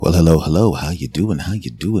Hello. How you doing?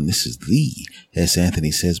 This is the S.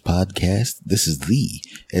 Anthony Says podcast. This is the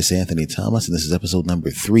S. Anthony Thomas, and this is episode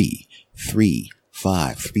number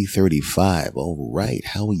 335. All right.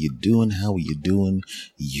 How are you doing?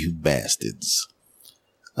 You bastards.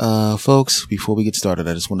 Folks, before we get started,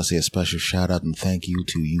 I just want to say a special shout out and thank you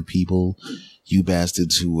to you people, you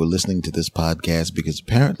bastards who are listening to this podcast, because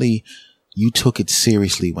apparently you took it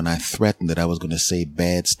seriously when I threatened that I was going to say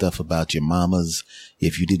bad stuff about your mamas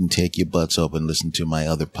if you didn't take your butts up and listen to my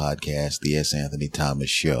other podcast, the S. Anthony Thomas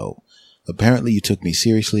Show. Apparently you took me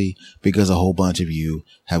seriously because a whole bunch of you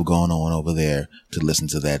have gone on over there to listen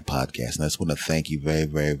to that podcast. And I just want to thank you very,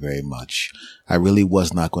 very, very much. I really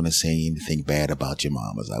was not going to say anything bad about your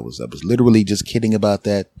mamas. I was literally just kidding about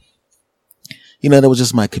that. You know, that was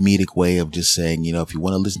just my comedic way of just saying, you know, if you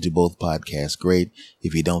want to listen to both podcasts, great.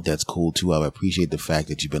 If you don't, that's cool too. I appreciate the fact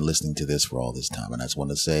that you've been listening to this for all this time. And I just want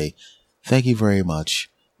to say thank you very much.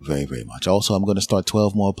 Very, very much. Also, I'm going to start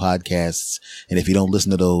 12 more podcasts. And if you don't listen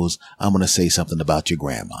to those, I'm going to say something about your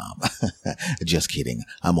grandmom. Just kidding.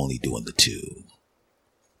 I'm only doing the 2.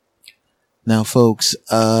 Now, folks,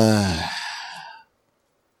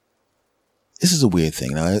 this is a weird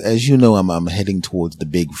thing. Now, as you know, I'm heading towards the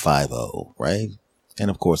big 5-0, right? And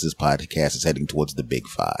of course, this podcast is heading towards the big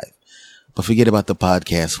 5. But forget about the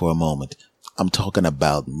podcast for a moment. I'm talking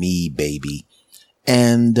about me, baby.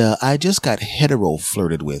 And I just got hetero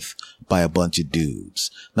flirted with by a bunch of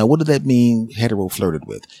dudes. Now, what did that mean, hetero flirted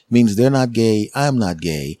with? It means they're not gay, I'm not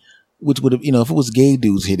gay, which would have, you know, if it was gay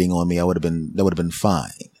dudes hitting on me, that would have been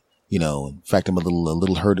fine. You know, in fact, I'm a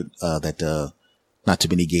little hurt that not too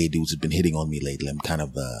many gay dudes have been hitting on me lately. I'm kind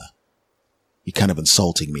of, you're kind of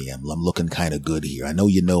insulting me. I'm looking kind of good here. I know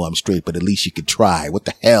you know I'm straight, but at least you could try. What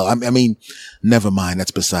the hell? I mean, never mind.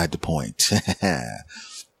 That's beside the point.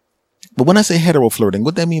 But when I say hetero flirting,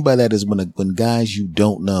 what I mean by that is when guys you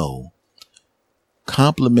don't know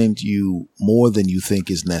compliment you more than you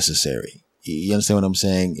think is necessary. You understand what I'm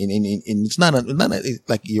saying? And it's not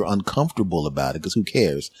like you're uncomfortable about it, because who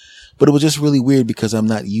cares? But it was just really weird because I'm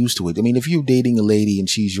not used to it. I mean, if you're dating a lady and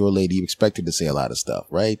she's your lady, you expect her to say a lot of stuff,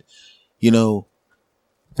 right? You know,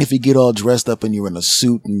 if you get all dressed up and you're in a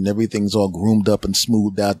suit and everything's all groomed up and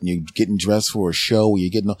smoothed out and you're getting dressed for a show, or you're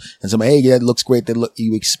getting, and somebody, hey, that looks great.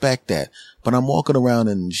 You expect that. But I'm walking around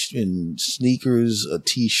in sneakers, a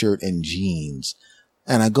t-shirt and jeans.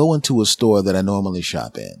 And I go into a store that I normally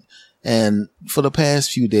shop in. And for the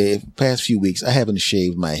past few weeks, I haven't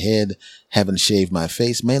shaved my head, haven't shaved my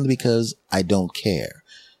face, mainly because I don't care.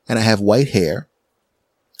 And I have white hair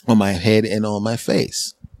on my head and on my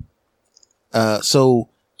face. So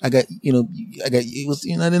I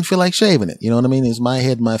didn't feel like shaving it. You know what I mean? It's my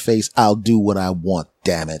head, my face. I'll do what I want.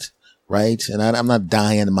 Damn it. Right. And I'm not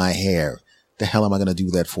dyeing my hair. The hell am I going to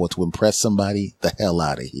do that for? To impress somebody? The hell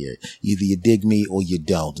out of here. Either you dig me or you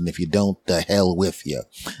don't. And if you don't, the hell with you.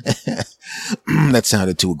 That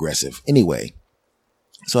sounded too aggressive. Anyway.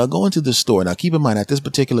 So I go into the store. Now keep in mind, at this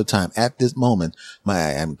particular time, at this moment,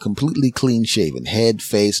 I'm completely clean shaven. Head,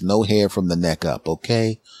 face, no hair from the neck up.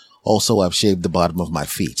 Okay. Also, I've shaved the bottom of my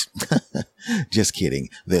feet. Just kidding.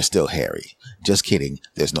 They're still hairy. Just kidding.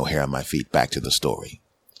 There's no hair on my feet. Back to the story.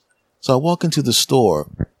 So I walk into the store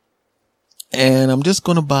and I'm just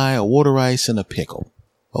going to buy a water ice and a pickle.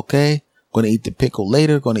 Okay. Going to eat the pickle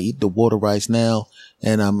later. Going to eat the water ice now.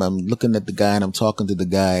 And I'm looking at the guy and I'm talking to the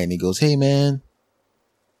guy and he goes, hey man.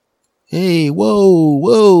 Hey,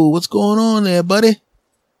 whoa. What's going on there, buddy?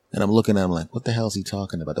 And I'm looking at him like, what the hell is he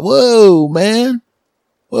talking about? Whoa, man.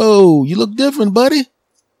 Whoa, you look different, buddy.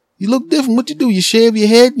 You look different. What you do? You shave your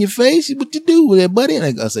head and your face? What you do with that, buddy?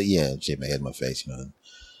 And I said, yeah, shave my head and my face, you know.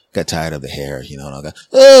 Got tired of the hair, you know. And I go,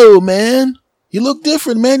 oh, man, you look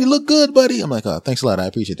different, man. You look good, buddy. I'm like, oh, thanks a lot. I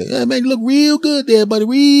appreciate that. Yeah, man, you look real good there, buddy.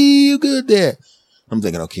 Real good there. I'm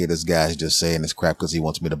thinking, okay, this guy's just saying this crap because he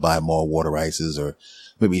wants me to buy more water ices, or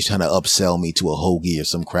maybe he's trying to upsell me to a hoagie or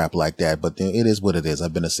some crap like that. But it is what it is.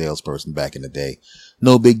 I've been a salesperson back in the day.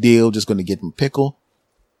 No big deal. Just going to get my pickle.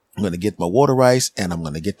 I'm going to get my water ice and I'm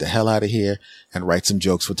going to get the hell out of here and write some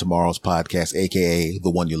jokes for tomorrow's podcast, aka the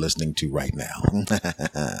one you're listening to right now.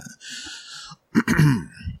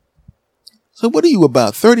 So what are you,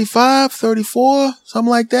 about 35, 34,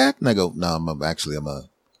 something like that? And I go, no, I'm going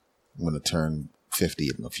to turn 50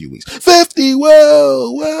 in a few weeks. 50.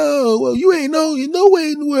 Whoa. You ain't no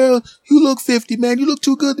way in the world. You look 50, man. You look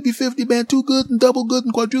too good to be 50, man. Too good and double good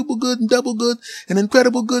and quadruple good and double good and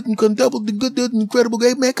incredible good and double good and incredible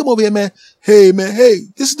good. Hey, man, come over here, man. Hey, man. Hey,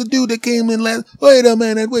 this is the dude that came in last. Wait a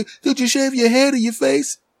minute. Wait. Did you shave your head or your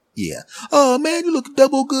face? Yeah. Oh, man, you look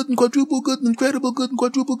double good and quadruple good and incredible good and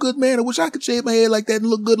quadruple good, man. I wish I could shave my hair like that and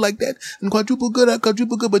look good like that and quadruple good,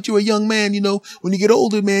 but you're a young man, you know. When you get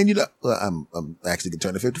older, man, you know, I'm actually gonna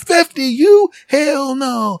turn to 50. 50, you? Hell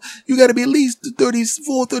no. You gotta be at least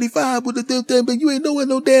 34, 35 with the damn, but you ain't nowhere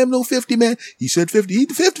no 50, man. He said 50. He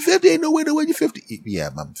 50 ain't nowhere you're 50. Yeah,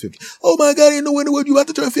 I'm 50. Oh my God, ain't nowhere you about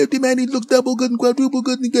to turn 50, man. He looks double good and quadruple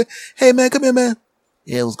good and good. Hey, man, come here, man.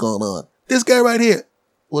 Yeah, what's going on? This guy right here.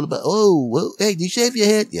 What about, hey, did you shave your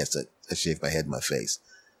head? Yes, I shaved my head and my face.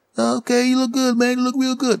 Okay, you look good, man. You look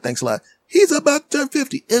real good. Thanks a lot. He's about to turn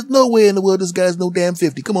 50. There's no way in the world this guy's no damn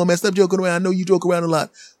 50. Come on, man. Stop joking around. I know you joke around a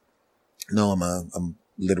lot. No, I'm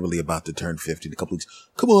literally about to turn 50 in a couple weeks.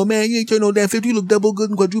 Come on, man. You ain't turn no damn 50. You look double good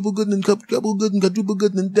and quadruple good and double good and quadruple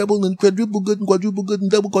good and double and quadruple good and quadruple good and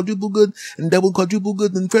double quadruple good and double quadruple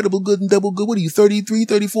good and incredible good and double good. What are you, 33,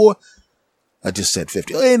 34? I just said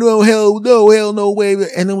 50. Ain't no way.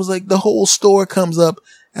 And it was like the whole store comes up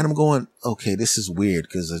and I'm going, okay, this is weird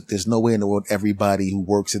because there's no way in the world everybody who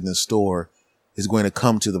works in the store is going to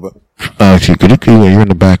come to the... Actually, you're in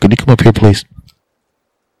the back. Could you come up here, please?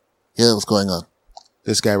 Yeah, what's going on?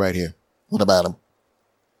 This guy right here. What about him?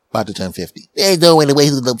 About to turn 50. Ain't no way in the way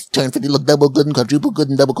he's going to turn 50. Look double good and quadruple good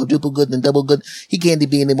and double quadruple good and double good. He can't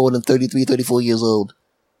be any more than 33, 34 years old.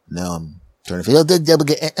 No, I'm turning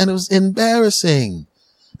 50. And it was embarrassing.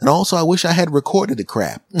 And also, I wish I had recorded the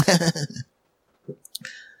crap.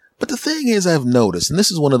 But the thing is, I've noticed, and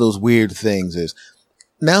this is one of those weird things, is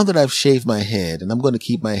now that I've shaved my head, and I'm going to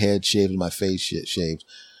keep my head shaved and my face shaved,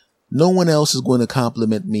 no one else is going to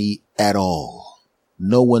compliment me at all.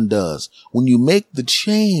 No one does. When you make the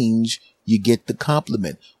change, you get the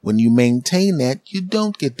compliment. When you maintain that, you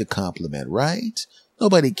don't get the compliment, right?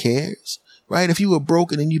 Nobody cares. Right? If you were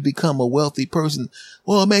broken and you become a wealthy person,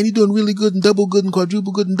 well, man, you're doing really good and double good and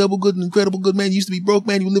quadruple good and double good and incredible good, man. You used to be broke,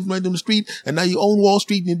 man. You were living right down the street and now you own Wall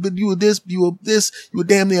Street and you were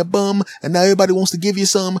damn near a bum and now everybody wants to give you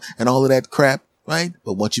some and all of that crap, right?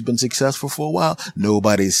 But once you've been successful for a while,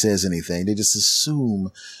 nobody says anything. They just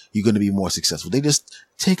assume you're going to be more successful. They just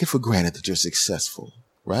take it for granted that you're successful,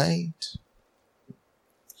 right?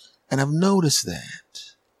 And I've noticed that.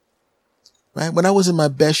 Right? When I was in my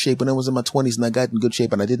best shape, when I was in my 20s and I got in good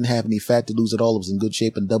shape and I didn't have any fat to lose at all, I was in good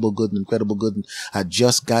shape and double good and incredible good. And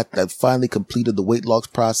I finally completed the weight loss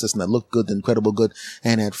process and I looked good and incredible good.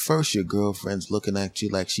 And at first your girlfriend's looking at you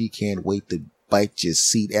like she can't wait to bite your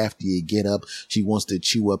seat after you get up. She wants to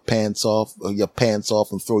chew your pants off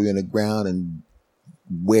and throw you on the ground and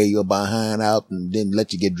wear your behind out and then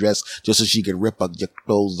let you get dressed just so she could rip your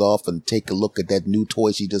clothes off and take a look at that new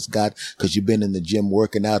toy she just got because you've been in the gym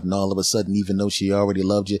working out and all of a sudden, even though she already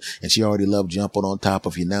loved you and she already loved jumping on top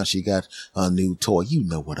of you, now she got a new toy. You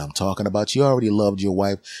know what I'm talking about. She already loved your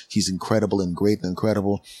wife. She's incredible and great and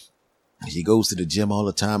incredible. She goes to the gym all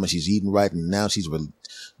the time and she's eating right. And now she's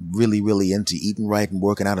really, really into eating right and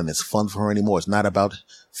working out. And it's fun for her anymore. It's not about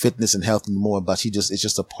fitness and health anymore, but it's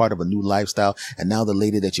just a part of a new lifestyle. And now the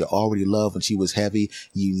lady that you already love when she was heavy,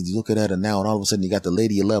 you look at her now and all of a sudden you got the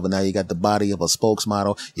lady you love and now you got the body of a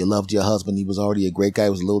spokesmodel. You loved your husband. He was already a great guy. He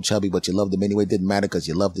was a little chubby, but you loved him anyway. It didn't matter because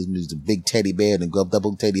you loved him. He was a big teddy bear and a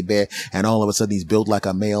double teddy bear. And all of a sudden he's built like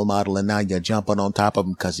a male model. And now you're jumping on top of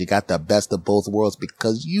him because you got the best of both worlds,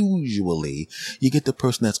 because usually you get the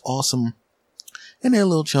person that's awesome and they're a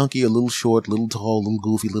little chunky, a little short, a little tall, a little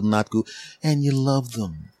goofy, a little not goofy, and you love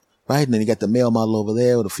them, right? And then you got the male model over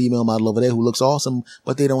there or the female model over there who looks awesome,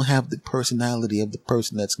 but they don't have the personality of the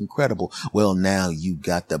person that's incredible. Well, now you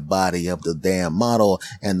got the body of the damn model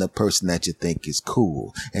and the person that you think is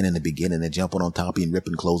cool. And in the beginning, they're jumping on top of you and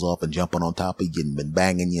ripping clothes off and jumping on top of you and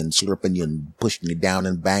banging you and slurping you and pushing you down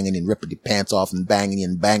and banging you and ripping your pants off and banging you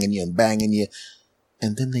and banging you and banging you.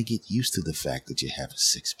 And then they get used to the fact that you have a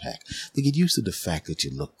six-pack. They get used to the fact that you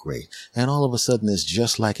look great. And all of a sudden, it's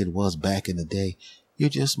just like it was back in the day. You're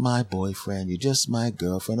just my boyfriend. You're just my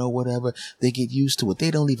girlfriend or whatever. They get used to it. They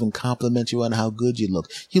don't even compliment you on how good you look.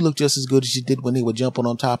 You look just as good as you did when they were jumping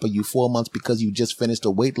on top of you 4 months because you just finished a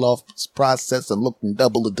weight loss process and looking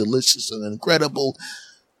double and delicious and incredible.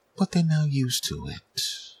 But they're now used to it.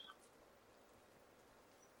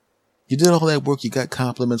 You did all that work, you got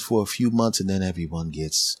compliments for a few months, and then everyone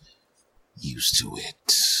gets used to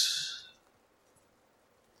it.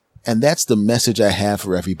 And that's the message I have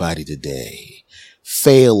for everybody today.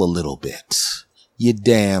 Fail a little bit. You're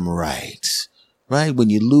damn right. Right? When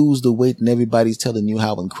you lose the weight and everybody's telling you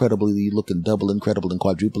how incredibly you look and double incredible and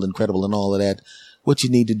quadruple incredible and all of that, what you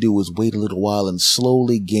need to do is wait a little while and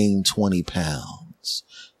slowly gain 20 pounds.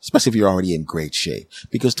 Especially if you're already in great shape.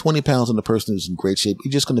 Because 20 pounds on the person who's in great shape,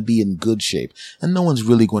 you're just going to be in good shape. And no one's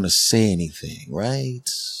really going to say anything, right?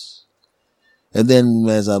 And then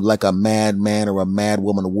as like a madman or a mad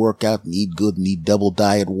woman work out and eat good and eat double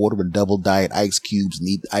diet water and double diet ice cubes and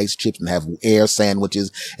eat ice chips and have air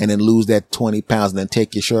sandwiches and then lose that 20 pounds and then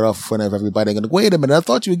take your shirt off in front of everybody and go, wait a minute, I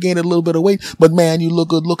thought you were gaining a little bit of weight, but man, you look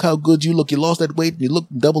good. Look how good you look. You lost that weight and you look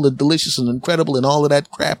double and delicious and incredible and all of that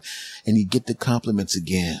crap. And you get the compliments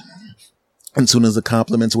again. And soon as the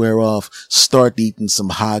compliments wear off, start eating some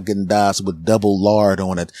Haagen-Dazs with double lard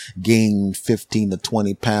on it. Gain 15 to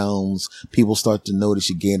 20 pounds. People start to notice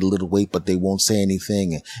you gained a little weight, but they won't say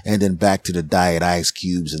anything. And then back to the diet ice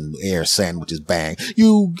cubes and air sandwiches. Bang.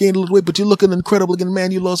 You gained a little weight, but you're looking incredible again.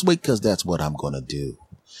 Man, you lost weight, because that's what I'm going to do.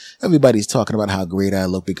 Everybody's talking about how great I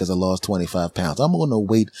look because I lost 25 pounds. I'm going to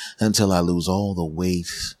wait until I lose all the weight,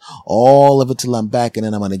 all of it till I'm back, and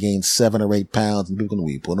then I'm going to gain 7 or 8 pounds, and people are going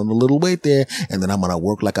to be putting on a little weight there, and then I'm going to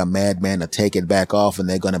work like a madman to take it back off, and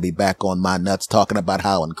they're going to be back on my nuts talking about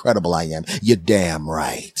how incredible I am. You're damn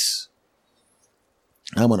right.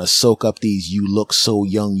 I'm going to soak up these "you look so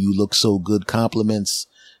young, you look so good" compliments.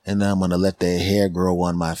 And then I'm going to let their hair grow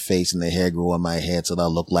on my face and their hair grow on my head so that I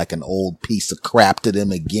look like an old piece of crap to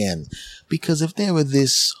them again. Because if they were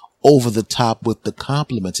this over the top with the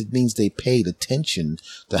compliments, it means they paid attention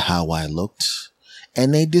to how I looked.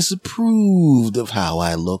 And they disapproved of how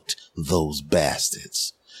I looked, those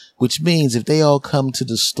bastards. Which means if they all come to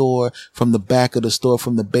the store, from the back of the store,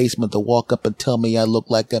 from the basement, to walk up and tell me I look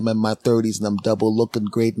like I'm in my 30s and I'm double looking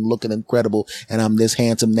great and looking incredible and I'm this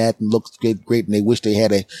handsome, that, and looks great, and they wish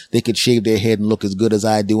they could shave their head and look as good as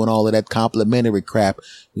I do and all of that complimentary crap,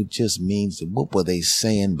 it just means that what were they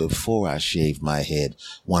saying before I shaved my head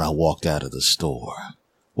when I walked out of the store?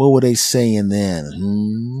 What were they saying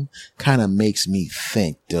then? Kind of makes me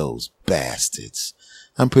think, those bastards.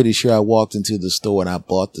 I'm pretty sure I walked into the store and I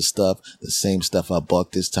bought the same stuff I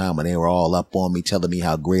bought this time, and they were all up on me telling me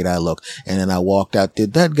how great I look. And then I walked out.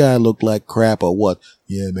 Did that guy look like crap or what?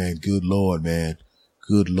 Yeah, man. Good Lord, man.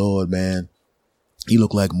 Good Lord, man. He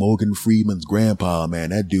looked like Morgan Freeman's grandpa, man.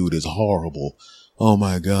 That dude is horrible. Oh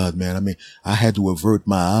my God, man. I mean, I had to avert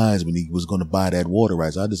my eyes when he was going to buy that water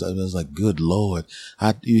rights. I was like, good Lord.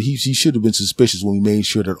 He should have been suspicious when we made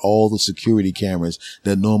sure that all the security cameras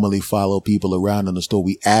that normally follow people around in the store,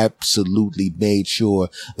 we absolutely made sure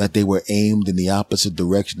that they were aimed in the opposite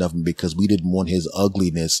direction of him, because we didn't want his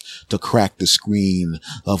ugliness to crack the screen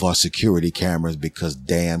of our security cameras, because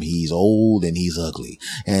damn, he's old and he's ugly.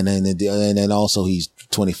 And then also he's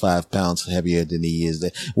 25 pounds heavier than he is.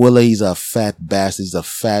 Well, he's a fat bastard. He's a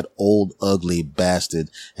fat, old, ugly bastard,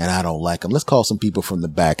 and I don't like him. Let's call some people from the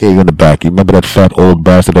back. Hey, you're in the back. You remember that fat old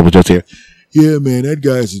bastard that was just here? Yeah, man, that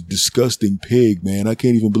guy's a disgusting pig, man. I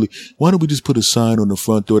can't even believe. Why don't we just put a sign on the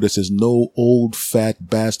front door that says no old fat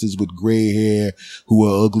bastards with gray hair who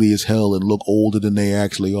are ugly as hell and look older than they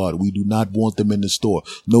actually are. We do not want them in the store.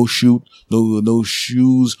 No shoes, no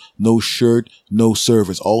shirt, no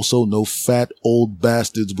service. Also, no fat old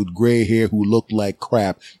bastards with gray hair who look like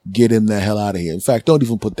crap. Get him the hell out of here. In fact, don't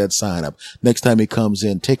even put that sign up. Next time he comes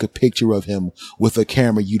in, take a picture of him with a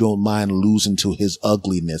camera you don't mind losing to his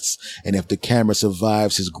ugliness. And if the camera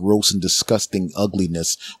survives his gross and disgusting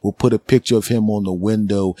ugliness, we'll put a picture of him on the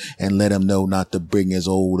window and let him know not to bring his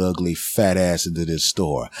old ugly fat ass into this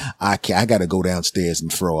store. I gotta go downstairs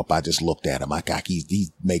and throw up. I just looked at him. He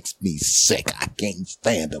makes me sick. I can't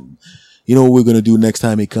stand him. You know what we're going to do next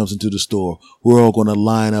time he comes into the store? We're all going to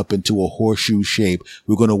line up into a horseshoe shape.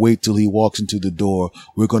 We're going to wait till he walks into the door.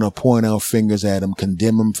 We're going to point our fingers at him,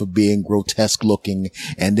 condemn him for being grotesque looking,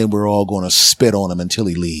 and then we're all going to spit on him until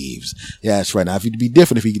he leaves. Yeah, that's right. Now, it'd be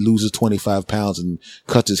different if he loses 25 pounds and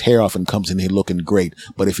cuts his hair off and comes in here looking great.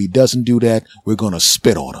 But if he doesn't do that, we're going to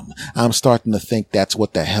spit on him. I'm starting to think that's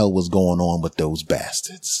what the hell was going on with those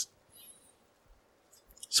bastards.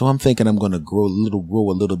 So I'm thinking I'm going to grow a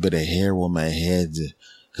little bit of hair on my head,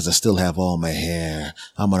 because I still have all my hair.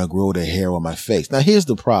 I'm going to grow the hair on my face. Now, here's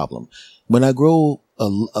the problem. When I grow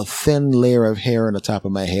a thin layer of hair on the top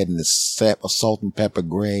of my head and it's a salt and pepper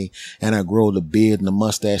gray, and I grow the beard and the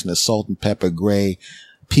mustache and the salt and pepper gray,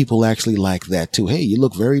 people actually like that too. Hey, you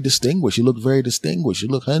look very distinguished. You look very distinguished. You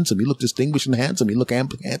look handsome. You look distinguished and handsome. You look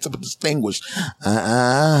handsome and distinguished.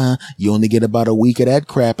 You only get about a week of that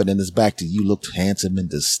crap, and then it's back to you looked handsome and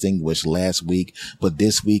distinguished last week, but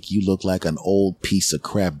this week you look like an old piece of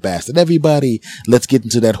crap bastard. Everybody, let's get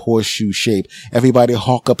into that horseshoe shape. Everybody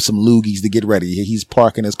hawk up some loogies to get ready. He's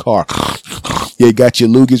parking his car. You got your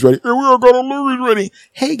loogies ready? Yeah, we all got our loogies ready.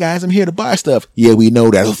 Hey guys, I'm here to buy stuff. Yeah, we know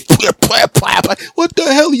that. What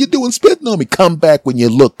the hell are you doing spitting on me? Come back when you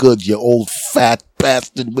look good, you old fat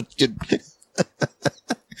bastard with your,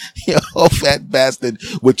 you old fat bastard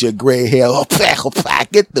with your gray hair.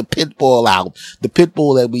 Get the pit bull out. The pit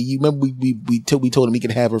bull that you remember we told him he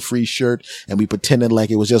could have a free shirt, and we pretended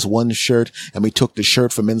like it was just one shirt, and we took the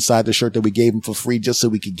shirt from inside the shirt that we gave him for free just so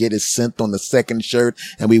we could get his scent on the second shirt,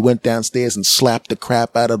 and we went downstairs and slapped the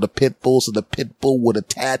crap out of the pit bull so the pit bull would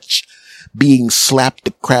attach being slapped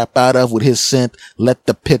the crap out of with his scent, let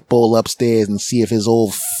the pit bull upstairs and see if his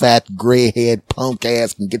old fat gray-haired punk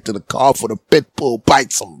ass can get to the car before the pit bull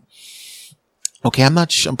bites him. Okay,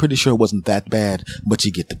 I'm pretty sure it wasn't that bad, but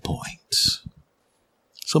you get the point.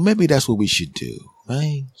 So maybe that's what we should do,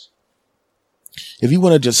 right? If you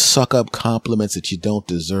want to just suck up compliments that you don't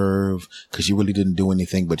deserve because you really didn't do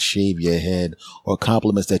anything but shave your head, or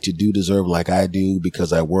compliments that you do deserve like I do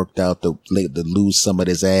because I worked out to lose some of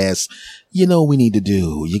this ass, you know what we need to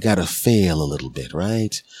do? You got to fail a little bit,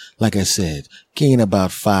 right? Like I said, gain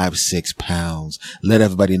about 5-6 pounds. Let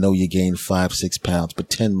everybody know you gained 5-6 pounds.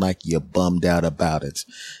 Pretend like you're bummed out about it.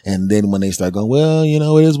 And then when they start going, well, you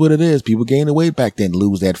know, it is what it is. People gain the weight back then,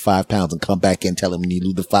 lose that 5 pounds and come back and tell them you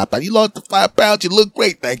lose the 5 pounds. You lost the 5 pounds. You look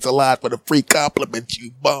great. Thanks a lot for the free compliment,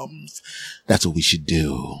 you bums. That's what we should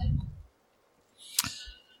do.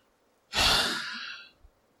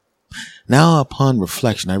 Now, upon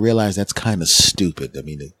reflection, I realize that's kind of stupid. I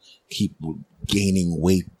mean, to keep gaining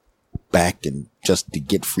weight back and just to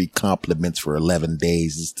get free compliments for 11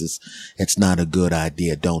 days. It's not a good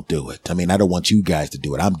idea. Don't do it. I mean, I don't want you guys to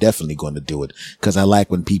do it. I'm definitely going to do it because I like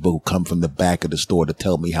when people come from the back of the store to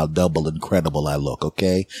tell me how double incredible I look.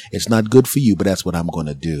 Okay. It's not good for you, but that's what I'm going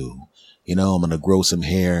to do. You know, I'm going to grow some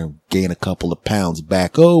hair, gain a couple of pounds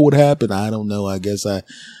back. Oh, what happened? I don't know. I guess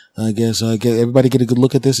everybody get a good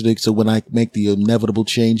look at this. So when I make the inevitable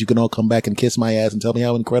change, you can all come back and kiss my ass and tell me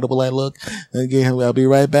how incredible I look. Again, I'll be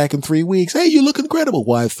right back in 3 weeks. Hey, you look incredible.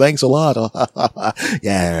 Why? Thanks a lot.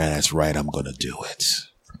 Yeah, that's right. I'm going to do it.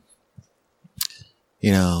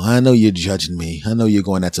 You know, I know you're judging me. I know you're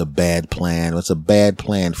going, that's a bad plan. It's a bad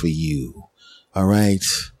plan for you. All right.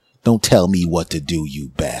 Don't tell me what to do, you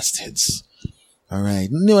bastards. All right.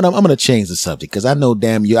 You know what? I'm going to change the subject because I know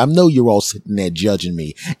you're all sitting there judging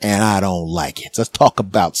me and I don't like it. Let's talk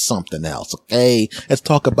about something else. Okay. Let's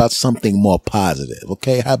talk about something more positive.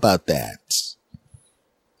 Okay. How about that?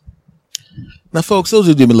 Now, folks, those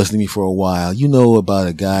who've been listening to me for a while, you know about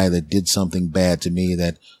a guy that did something bad to me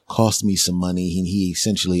that cost me some money, and he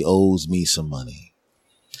essentially owes me some money.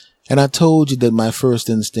 And I told you that my first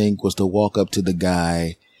instinct was to walk up to the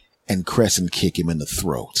guy and crescent kick him in the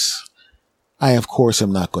throat. I, of course,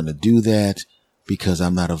 am not going to do that because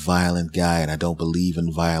I'm not a violent guy and I don't believe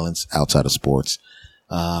in violence outside of sports.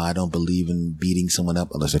 I don't believe in beating someone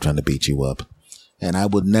up unless they're trying to beat you up. And I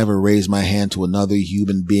would never raise my hand to another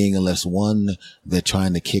human being unless, one, they're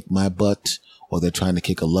trying to kick my butt, or they're trying to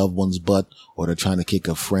kick a loved one's butt, or they're trying to kick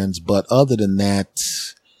a friend's butt. Other than that,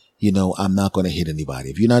 you know, I'm not going to hit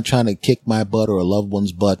anybody. If you're not trying to kick my butt or a loved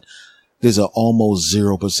one's butt, there's an almost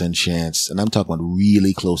 0% chance, and I'm talking about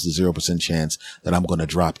really close to 0% chance that I'm going to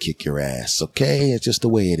drop kick your ass. Okay. It's just the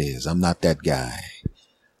way it is. I'm not that guy,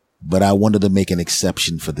 but I wanted to make an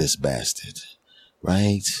exception for this bastard.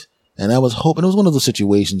 Right. And I was hoping it was one of those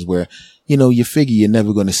situations where, you know, you figure you're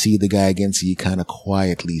never going to see the guy again. So you kind of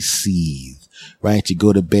quietly seethe. Right. You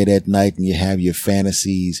go to bed at night and you have your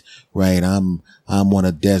fantasies. Right. I'm on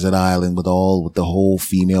a desert island with the whole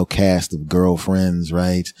female cast of girlfriends.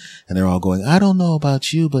 Right. And they're all going, I don't know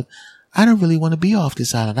about you, but I don't really want to be off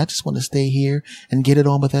this island. I just want to stay here and get it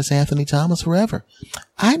on with S. Anthony Thomas forever.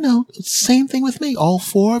 I know. Same thing with me. All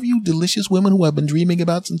four of you delicious women who I've been dreaming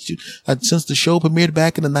about since the show premiered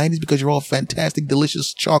back in the 90s, because you're all fantastic,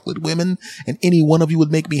 delicious chocolate women, and any one of you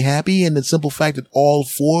would make me happy. And the simple fact that all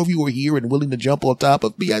four of you are here and willing to jump on top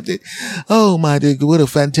of me, I did. Oh my God, what a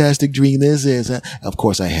fantastic dream this is. Of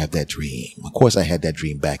course I have that dream. Of course I had that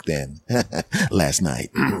dream back then. Last night.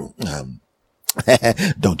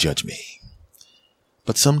 Don't judge me.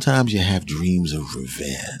 But sometimes you have dreams of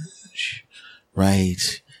revenge,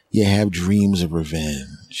 right? You have dreams of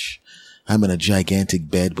revenge. I'm in a gigantic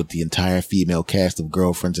bed with the entire female cast of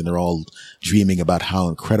girlfriends, and they're all dreaming about how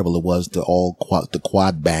incredible it was to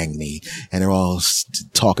quad bang me. And they're all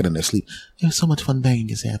talking in their sleep. It was so much fun banging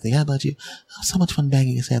S. Anthony. How about you? Oh, so much fun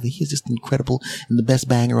banging S. Anthony. He's just incredible and the best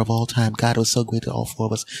banger of all time. God, it was so great that all four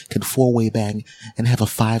of us could four-way bang and have a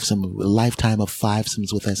lifetime of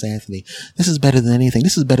fivesomes with S. Anthony. This is better than anything.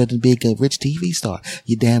 This is better than being a rich TV star.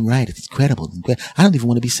 You're damn right. It's incredible. I don't even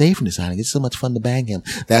want to be saved from this island. It's so much fun to bang him.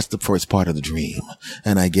 That's the first part part of the dream.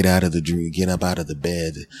 And I get out of the dream, get up out of the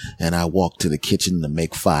bed, and I walk to the kitchen to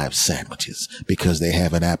make 5 sandwiches because they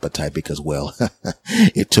have an appetite because, well,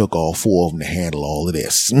 it took all 4 of them to handle all of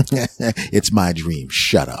this. It's my dream.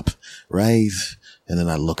 Shut up. Right? And then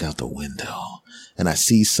I look out the window and I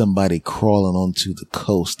see somebody crawling onto the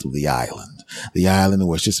coast of the island. The island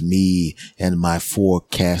where it's just me and my 4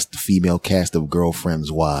 female cast of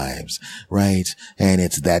girlfriends' wives, right? And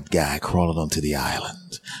it's that guy crawling onto the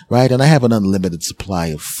island, right? And I have an unlimited supply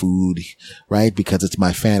of food, right? Because it's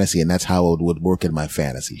my fantasy and that's how it would work in my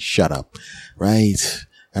fantasy. Shut up, right?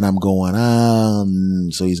 And I'm going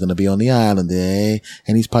on. So he's going to be on the island, eh?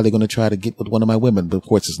 And he's probably going to try to get with one of my women. But of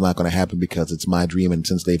course, it's not going to happen because it's my dream. And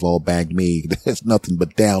since they've all bagged me, there's nothing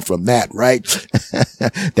but down from that, right?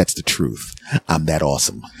 That's the truth. I'm that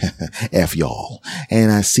awesome. F y'all.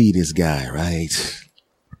 And I see this guy, right?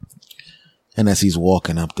 And as he's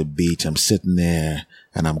walking up the beach, I'm sitting there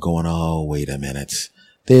and I'm going, oh, wait a minute.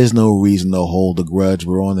 There's no reason to hold a grudge.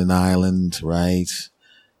 We're on an island, right?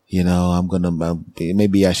 You know,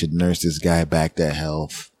 maybe I should nurse this guy back to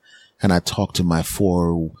health. And I talk to my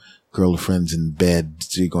 4 girlfriends in bed,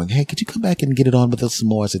 going, hey, could you come back and get it on with us some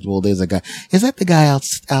more? I said, well, there's a guy. Is that the guy out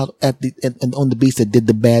on the beach that did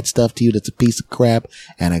the bad stuff to you? That's a piece of crap.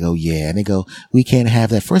 And I go, yeah. And they go, we can't have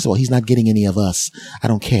that. First of all, he's not getting any of us. I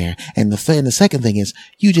don't care. And the second thing is,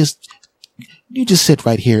 you just sit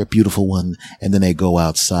right here, beautiful one. And then they go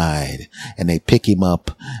outside and they pick him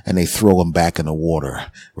up and they throw him back in the water,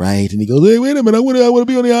 right? And he goes, hey, wait a minute. I want to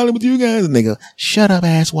be on the island with you guys. And they go, shut up,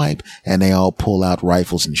 asswipe. And they all pull out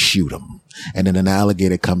rifles and shoot him. And then an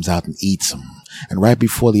alligator comes out and eats him. And right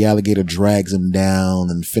before the alligator drags him down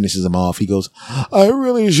and finishes him off, he goes, I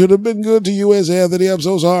really should have been good to you, as Anthony. I'm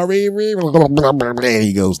so sorry. And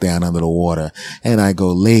he goes down under the water. And I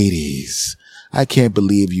go, ladies, I can't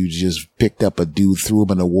believe you just picked up a dude, threw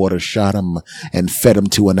him in the water, shot him, and fed him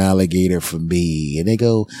to an alligator for me. And they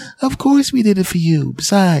go, of course we did it for you.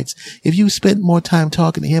 Besides, if you spent more time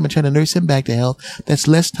talking to him and trying to nurse him back to health, that's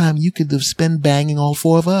less time you could have spent banging all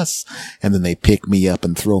 4 of us. And then they pick me up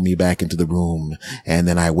and throw me back into the room. And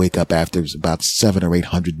then I wake up after about 700 or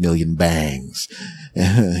 800 million bangs.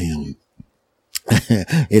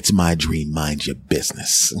 It's my dream. Mind your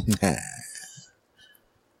business.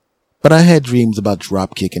 But I had dreams about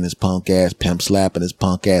drop kicking his punk ass, pimp slapping his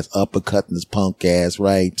punk ass, uppercutting his punk ass,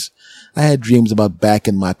 right? I had dreams about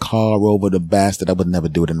backing my car over the bastard. I would never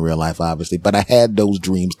do it in real life, obviously, but I had those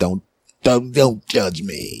dreams. Don't judge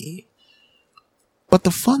me. But the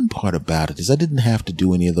fun part about it is I didn't have to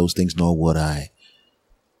do any of those things, nor would I.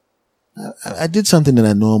 I did something that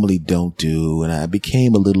I normally don't do, and I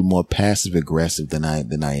became a little more passive aggressive than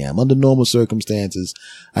I am. Under normal circumstances,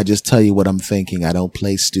 I just tell you what I'm thinking. I don't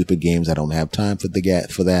play stupid games. I don't have time for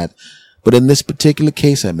that. But in this particular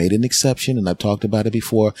case, I made an exception, and I've talked about it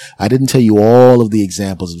before. I didn't tell you all of the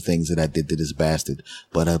examples of things that I did to this bastard,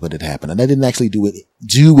 but it happened. And I didn't actually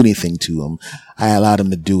do anything to him. I allowed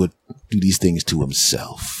him to do these things to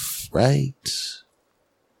himself, right?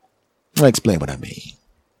 I'll explain what I mean.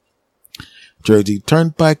 Jersey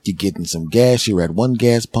Turnpike, you're getting some gas. You're at one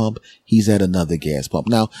gas pump. He's at another gas pump.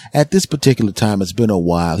 Now, at this particular time, it's been a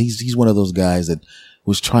while. He's one of those guys that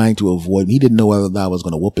was trying to avoid me. He didn't know whether I was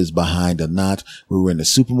going to whoop his behind or not. We were in the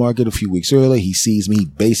supermarket a few weeks earlier. He sees me. He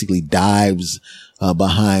basically dives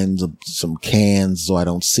behind some cans so I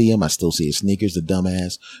don't see him. I still see his sneakers, the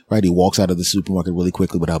dumbass, right? He walks out of the supermarket really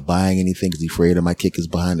quickly without buying anything because he's afraid I might kick his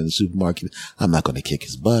behind in the supermarket. I'm not going to kick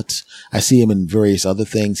his butt. I see him in various other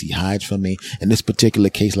things. He hides from me. In this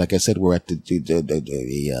particular case, like I said, we're at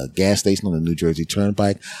the gas station on the New Jersey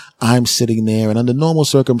Turnpike. I'm sitting there, and under normal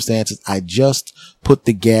circumstances, I just put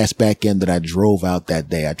the gas back in that I drove out that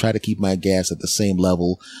day. I try to keep my gas at the same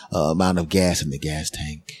level, amount of gas in the gas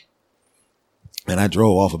tank. And I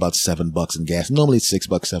drove off about $7 in gas. Normally it's $6,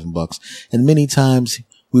 $7. And many times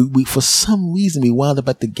we for some reason, we wound up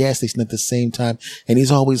at the gas station at the same time. And he's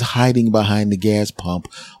always hiding behind the gas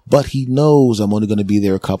pump. But he knows I'm only going to be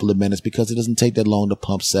there a couple of minutes because it doesn't take that long to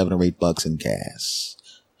pump $7 or $8 in gas.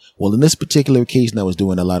 Well, in this particular occasion, I was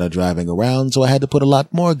doing a lot of driving around, so I had to put a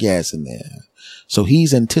lot more gas in there. So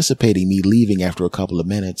he's anticipating me leaving after a couple of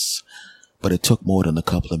minutes. But it took more than a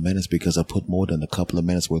couple of minutes because I put more than a couple of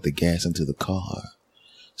minutes worth of gas into the car.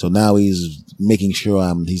 So now he's making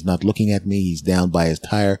sure he's not looking at me. He's down by his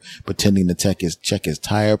tire, pretending to check his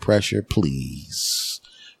tire pressure. Please.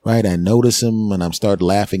 Right? I notice him and I'm start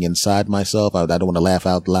laughing inside myself. I don't want to laugh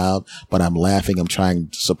out loud, but I'm laughing. I'm trying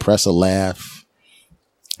to suppress a laugh.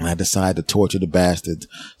 And I decide to torture the bastard.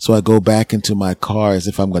 So I go back into my car as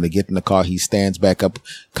if I'm going to get in the car. He stands back up,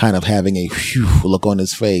 kind of having a phew look on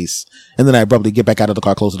his face. And then I abruptly get back out of the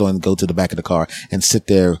car, close the door, and go to the back of the car and sit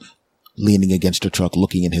there leaning against the truck,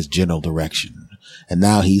 looking in his general direction. And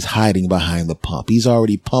now he's hiding behind the pump. He's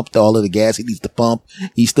already pumped all of the gas he needs to pump.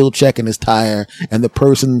 He's still checking his tire. And a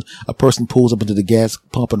person pulls up into the gas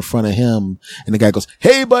pump in front of him. And the guy goes,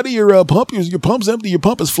 "Hey, buddy, your pump's empty. Your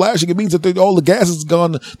pump is flashing. It means that all the gas is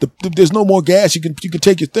gone. There's no more gas. You can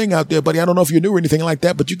take your thing out there, buddy. I don't know if you're new or anything like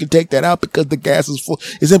that, but you can take that out because the gas is full.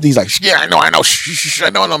 It's empty." He's like, "Yeah, I know. Shh, I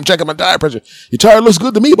know. I'm checking my tire pressure. Your tire looks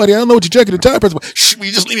good to me, buddy. I don't know what you're checking the tire pressure. But shh,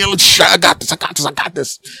 you just leave me alone. Shh, I got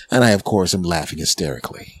this. And I, of course, am laughing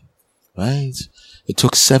hysterically. Right? It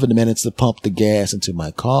took 7 minutes to pump the gas into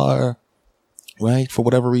my car, right? For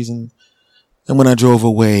whatever reason. And when I drove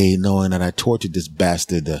away, knowing that I tortured this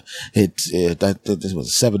bastard, it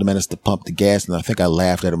was 7 minutes to pump the gas, and I think I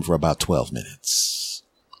laughed at him for about 12 minutes.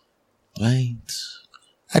 Right?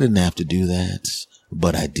 I didn't have to do that,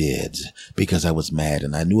 but I did, because I was mad,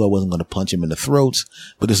 and I knew I wasn't going to punch him in the throat,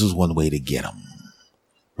 but this was one way to get him.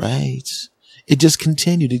 Right? It just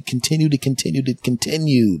continued. It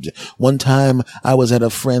continued. One time I was at a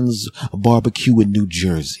friend's barbecue in New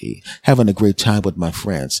Jersey, having a great time with my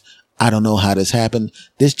friends. I don't know how this happened.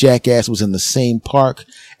 This jackass was in the same park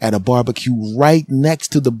at a barbecue right next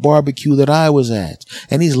to the barbecue that I was at.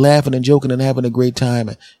 And he's laughing and joking and having a great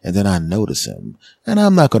time. And then I notice him. And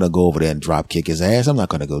I'm not going to go over there and drop kick his ass. I'm not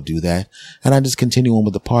going to go do that. And I just continue on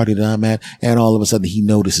with the party that I'm at. And all of a sudden he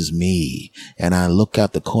notices me. And I look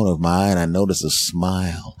out the corner of my eye and I notice a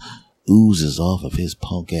smile oozes off of his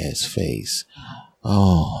punk ass face.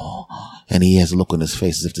 Oh, and he has a look on his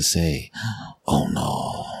face as if to say, "Oh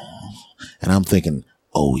no." And I'm thinking,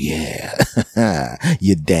 "Oh yeah,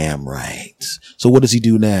 you're damn right." So what does he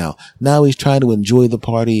do now? Now he's trying to enjoy the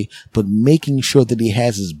party, but making sure that he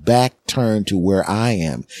has his back turned to where I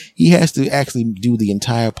am. He has to actually do the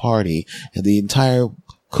entire party and the entire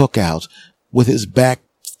cookout with his back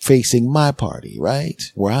facing my party, right?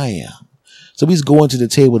 Where I am. So he's going to the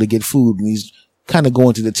table to get food, and he's kind of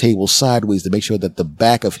going to the table sideways to make sure that the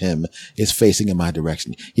back of him is facing in my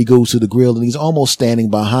direction. He goes to the grill and he's almost standing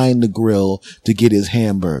behind the grill to get his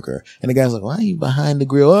hamburger. And the guy's like, "Why are you behind the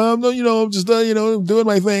grill?" "Oh, no, I'm just, doing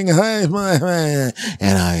my thing."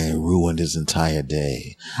 And I ruined his entire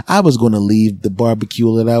day. I was going to leave the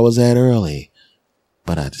barbecue that I was at early,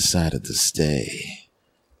 but I decided to stay.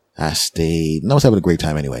 I stayed, and I was having a great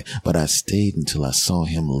time anyway, but I stayed until I saw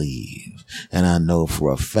him leave. And I know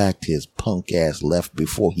for a fact his punk ass left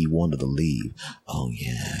before he wanted to leave. Oh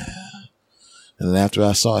yeah. And after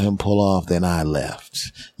I saw him pull off, then I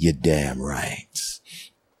left. You're damn right.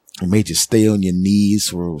 I made you stay on your knees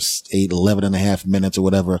for 11 and a half minutes or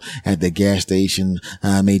whatever at the gas station.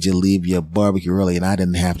 I made you leave your barbecue early, and I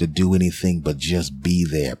didn't have to do anything but just be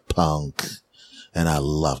there, punk. And I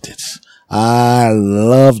loved it. I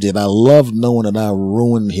loved it. I loved knowing that I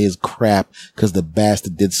ruined his crap because the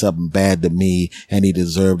bastard did something bad to me and he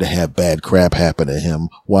deserved to have bad crap happen to him.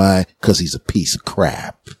 Why? Because he's a piece of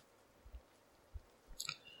crap.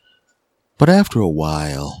 But after a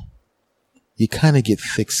while, you kind of get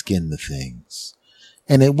thick-skinned to things.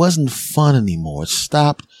 And it wasn't fun anymore. It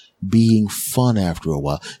stopped being fun after a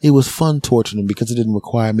while. It was fun torturing him because it didn't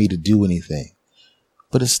require me to do anything.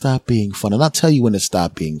 But it stopped being fun. And I'll tell you when it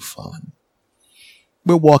stopped being fun.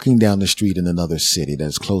 We're walking down the street in another city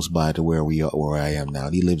that's close by to where I am now.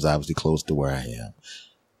 And he lives obviously close to where I am.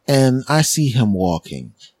 And I see him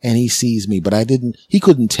walking and he sees me, but he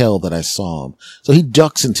couldn't tell that I saw him. So he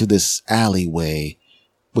ducks into this alleyway,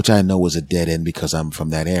 which I know is a dead end because I'm from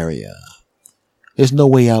that area. There's no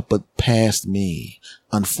way out but past me.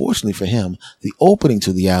 Unfortunately for him, the opening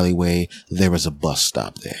to the alleyway, there is a bus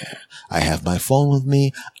stop there. I have my phone with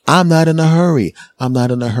me. I'm not in a hurry. I'm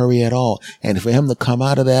not in a hurry at all. And for him to come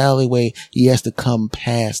out of the alleyway, he has to come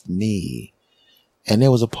past me. And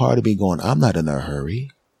there was a part of me going, I'm not in a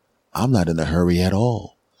hurry. I'm not in a hurry at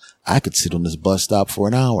all. I could sit on this bus stop for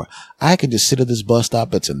an hour. I could just sit at this bus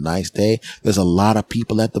stop. It's a nice day. There's a lot of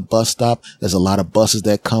people at the bus stop. There's a lot of buses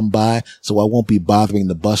that come by. So I won't be bothering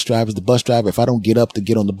the bus drivers. The bus driver, if I don't get up to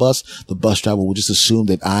get on the bus driver will just assume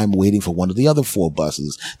that I'm waiting for one of the other 4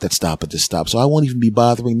 buses that stop at this stop. So I won't even be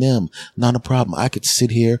bothering them. Not a problem. I could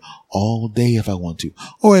sit here all day if I want to,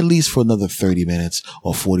 or at least for another 30 minutes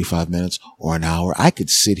or 45 minutes or an hour. I could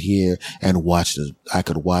sit here and watch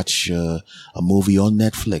a movie on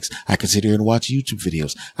Netflix. I could sit here and watch YouTube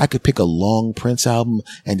videos. I could pick a long Prince album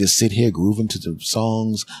and just sit here grooving to the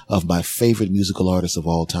songs of my favorite musical artists of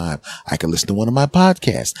all time. I could listen to one of my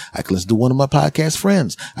podcasts. I could listen to one of my podcast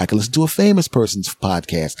friends. I could listen to a famous person's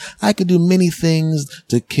podcast. I could do many things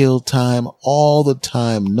to kill time all the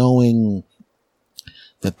time, knowing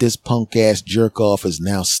that this punk ass jerk off is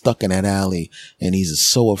now stuck in that alley and he's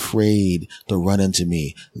so afraid to run into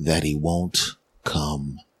me that he won't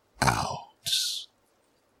come out.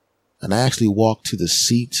 And I actually walked to the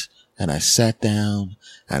seat and I sat down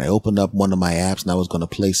and I opened up one of my apps and I was going to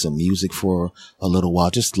play some music for a little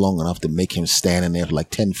while, just long enough to make him stand in there for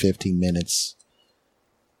like 10, 15 minutes.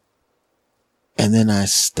 And then I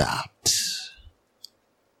stopped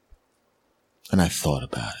and I thought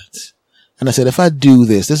about it. And I said, if I do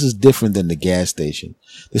this is different than the gas station.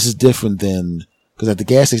 This is different than, because at the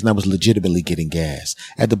gas station, I was legitimately getting gas.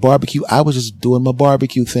 At the barbecue, I was just doing my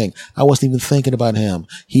barbecue thing. I wasn't even thinking about him.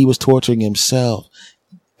 He was torturing himself.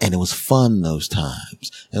 And it was fun those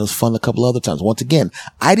times. And it was fun a couple other times. Once again,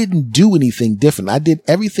 I didn't do anything different. I did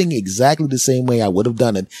everything exactly the same way I would have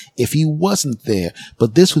done it if he wasn't there.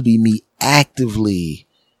 But this would be me actively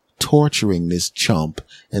torturing this chump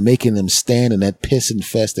and making him stand in that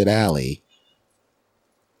piss-infested alley.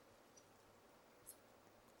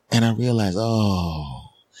 And I realized,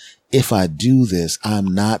 if I do this,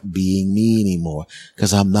 I'm not being me anymore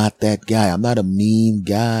because I'm not that guy. I'm not a mean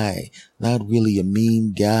guy, not really a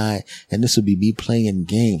mean guy. And this would be me playing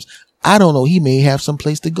games. I don't know. He may have some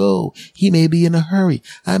place to go. He may be in a hurry.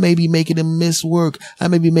 I may be making him miss work. I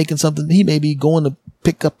may be making something. He may be going to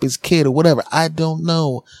pick up his kid or whatever. I don't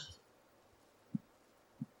know.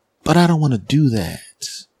 But I don't want to do that.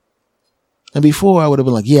 And before I would have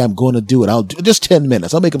been like, yeah, I'm going to do it. I'll do just 10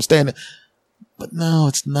 minutes. I'll make him stand there. But no,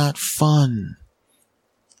 it's not fun.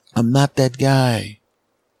 I'm not that guy.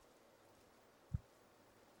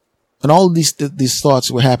 And all of these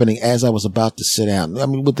thoughts were happening as I was about to sit down. I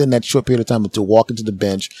mean, within that short period of time to walk into the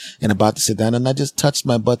bench and about to sit down. And I just touched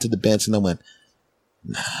my butt to the bench and I went,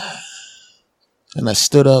 nah. And I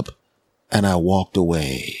stood up and I walked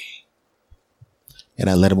away. And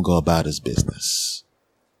I let him go about his business.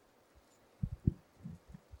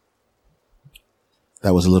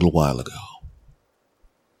 That was a little while ago.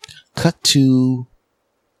 Cut to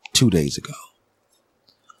 2 days ago.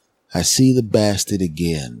 I see the bastard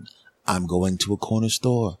again. I'm going to a corner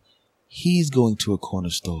store. He's going to a corner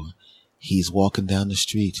store. He's walking down the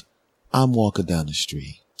street. I'm walking down the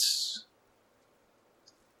street.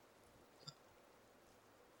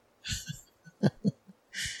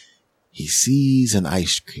 He sees an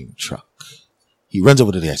ice cream truck. He runs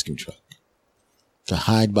over to the ice cream truck to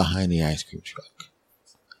hide behind the ice cream truck.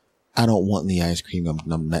 I don't want any ice cream.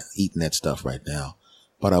 I'm not eating that stuff right now.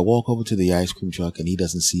 But I walk over to the ice cream truck and he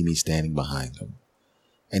doesn't see me standing behind him.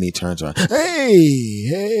 And he turns around.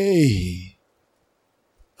 Hey.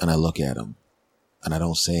 And I look at him and I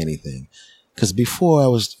don't say anything. Because before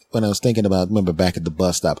when I was thinking about, remember back at the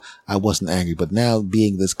bus stop, I wasn't angry. But now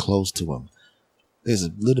being this close to him, there's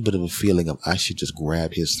a little bit of a feeling of I should just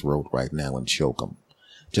grab his throat right now and choke him.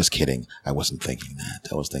 Just kidding. I wasn't thinking that.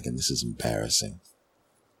 I was thinking this is embarrassing.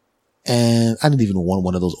 And I didn't even want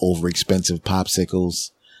one of those overexpensive popsicles,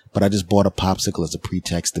 but I just bought a popsicle as a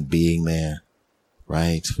pretext to being there,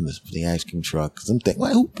 right? From the ice cream truck. Cause I'm thinking,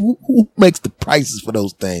 well, who makes the prices for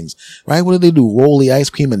those things, right? What do they do? Roll the ice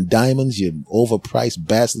cream in diamonds, you overpriced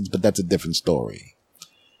bastards, but that's a different story.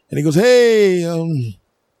 And he goes, hey,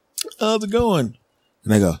 how's it going?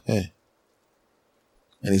 And I go, hey.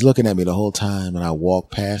 And he's looking at me the whole time and I walk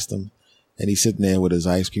past him and he's sitting there with his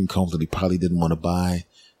ice cream cones that he probably didn't want to buy.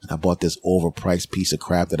 And I bought this overpriced piece of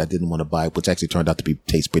crap that I didn't want to buy, which actually turned out to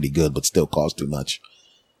taste pretty good, but still cost too much.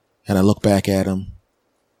 And I look back at him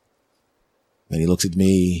and he looks at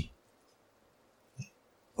me,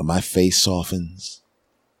 but my face softens.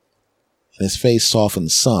 And his face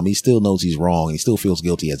softens some. He still knows he's wrong. He still feels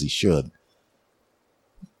guilty as he should.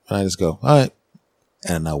 And I just go, all right.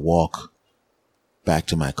 And I walk back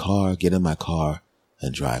to my car, get in my car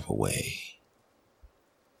and drive away.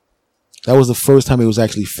 That was the first time he was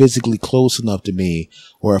actually physically close enough to me,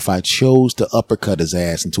 or if I chose to uppercut his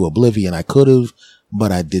ass into oblivion, I could have,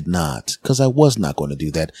 but I did not, because I was not going to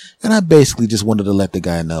do that. And I basically just wanted to let the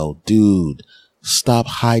guy know, dude, Stop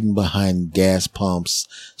hiding behind gas pumps.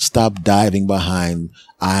 Stop diving behind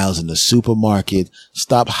aisles in the supermarket.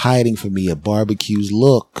 Stop hiding from me at barbecues.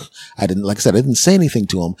 Look, I didn't say anything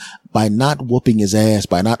to him. By not whooping his ass,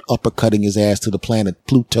 by not uppercutting his ass to the planet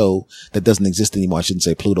Pluto that doesn't exist anymore. I shouldn't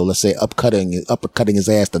say Pluto. Let's say uppercutting his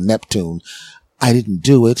ass to Neptune. I didn't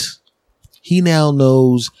do it. He now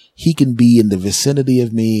knows he can be in the vicinity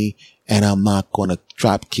of me and I'm not going to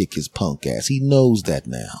drop kick his punk ass. He knows that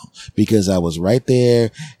now because I was right there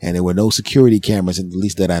and there were no security cameras, at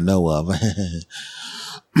least that I know of.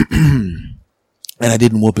 And I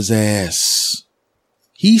didn't whoop his ass.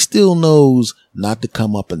 He still knows not to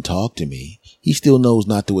come up and talk to me. He still knows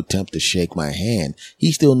not to attempt to shake my hand.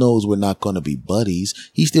 He still knows we're not going to be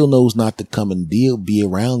buddies. He still knows not to come and be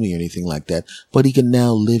around me or anything like that. But he can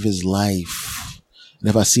now live his life. And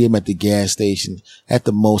if I see him at the gas station, at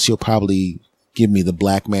the most, he'll probably give me the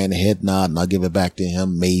black man head nod and I'll give it back to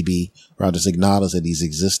him, maybe. Or I'll just acknowledge that he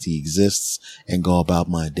exists, and go about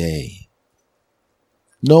my day.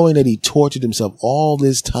 Knowing that he tortured himself all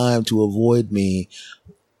this time to avoid me,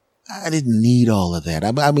 I didn't need all of that.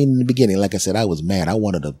 I mean, in the beginning, like I said, I was mad. I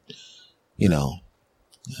wanted to, yeah,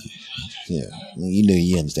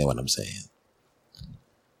 you understand what I'm saying.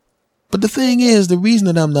 But the thing is, the reason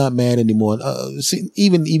that I'm not mad anymore,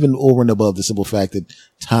 even over and above the simple fact that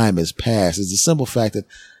time has passed, is the simple fact that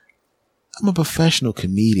I'm a professional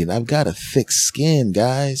comedian. I've got a thick skin,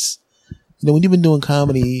 guys. When you've been doing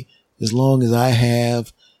comedy as long as I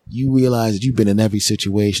have, you realize that you've been in every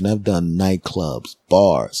situation. I've done nightclubs,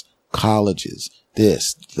 bars, colleges,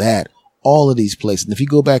 this, that, all of these places. And if you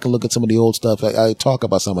go back and look at some of the old stuff, I talk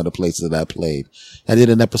about some of the places that I played. I did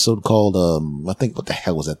an episode called, I think, what the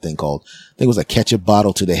hell was that thing called? I think it was a ketchup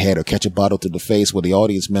bottle to the head or ketchup bottle to the face, where the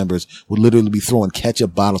audience members would literally be throwing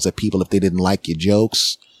ketchup bottles at people if they didn't like your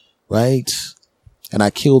jokes, right? And I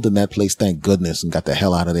killed in that place, thank goodness, and got the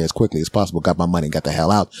hell out of there as quickly as possible, got my money and got the hell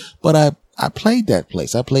out. But I played that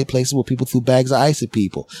place. I played places where people threw bags of ice at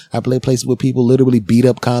people. I played places where people literally beat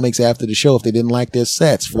up comics after the show if they didn't like their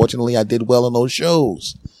sets. Fortunately, I did well in those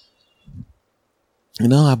shows.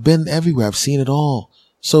 I've been everywhere. I've seen it all.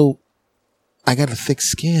 So I got a thick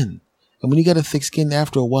skin. And when you got a thick skin,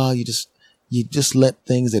 after a while, you just let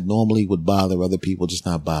things that normally would bother other people just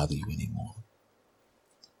not bother you anymore.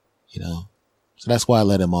 So that's why I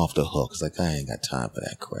let him off the hook. It's like, I ain't got time for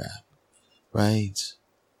that crap. Right?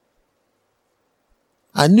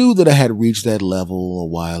 I knew that I had reached that level a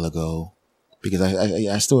while ago because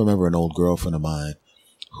I still remember an old girlfriend of mine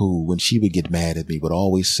who, when she would get mad at me, would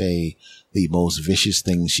always say the most vicious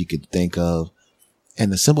things she could think of.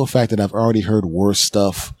 And the simple fact that I've already heard worse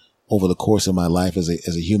stuff over the course of my life as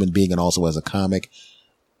a human being and also as a comic,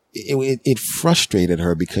 it frustrated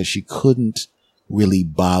her because she couldn't really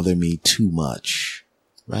bother me too much,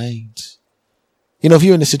 right? If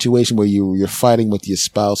you're in a situation where you're fighting with your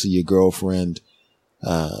spouse or your girlfriend,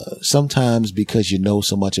 sometimes because you know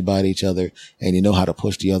so much about each other and you know how to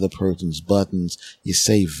push the other person's buttons, you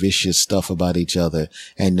say vicious stuff about each other.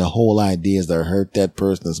 And the whole idea is to hurt that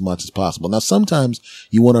person as much as possible. Now, sometimes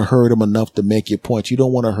you want to hurt them enough to make your point. You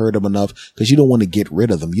don't want to hurt them enough because you don't want to get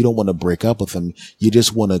rid of them. You don't want to break up with them. You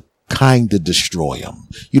just want to kind of destroy them.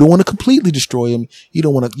 You don't want to completely destroy them. You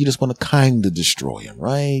just want to kind of destroy them,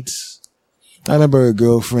 right? I remember a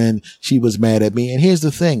girlfriend, she was mad at me. And here's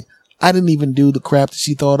the thing. I didn't even do the crap that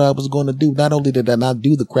she thought I was going to do. Not only did I not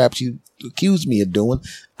do the crap she accused me of doing,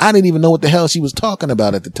 I didn't even know what the hell she was talking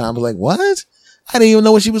about at the time. I was like, what? I didn't even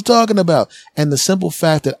know what she was talking about. And the simple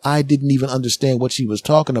fact that I didn't even understand what she was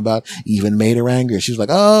talking about even made her angry. She was like,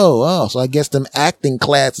 oh, so I guess them acting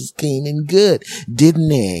classes came in good, didn't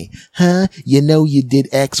they? Huh? You did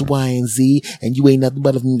X, Y, and Z, and you ain't nothing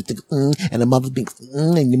but and the mother thinks,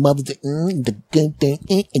 and your mother thinks, and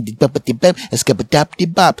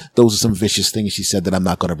those are some vicious things she said that I'm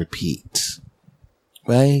not going to repeat.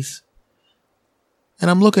 Right? And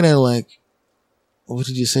I'm looking at her like, what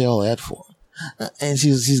did you say all that for? And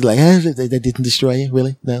she's like, that didn't destroy you?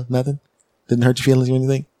 Really? No, nothing? Didn't hurt your feelings or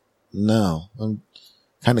anything? No. I'm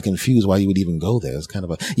kind of confused why you would even go there. It's kind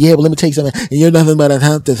of yeah, but let me tell you something. You're nothing but a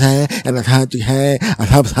hump to hand, and a hump to hand, a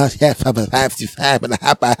hump to hand, and a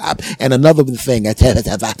hop, and another thing.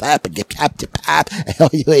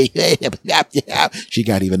 She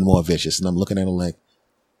got even more vicious, and I'm looking at her like,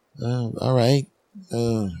 all right.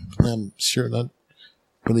 I'm not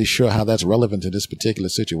really sure how that's relevant to this particular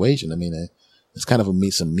situation. I mean, it's kind of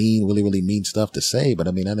some mean, really, really mean stuff to say, but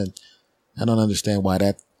I mean, I don't understand why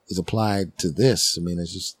that is applied to this. I mean,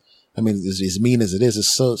 it's as mean as it is, it's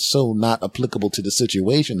so not applicable to the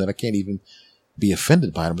situation that I can't even be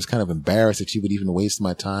offended by it. I was kind of embarrassed that you would even waste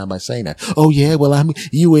my time by saying that. Oh yeah, well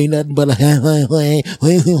you ain't nothing but a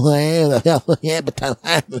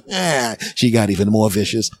she got even more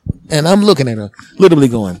vicious. And I'm looking at her, literally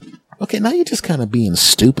going, okay, now you're just kind of being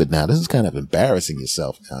stupid now. This is kind of embarrassing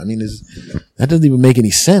yourself now. I mean, that doesn't even make any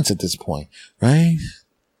sense at this point, right?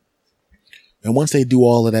 And once they do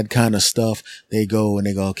all of that kind of stuff, they go,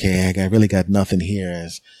 okay, I really got nothing here,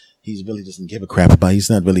 as he really doesn't give a crap about it.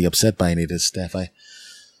 He's not really upset by any of this stuff. I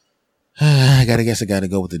guess I gotta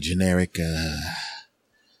go with the generic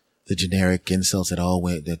insults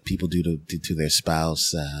that people do to their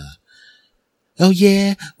spouse. Oh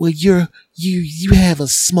yeah, well you have a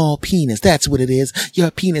small penis. That's what it is.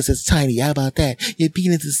 Your penis is tiny. How about that? Your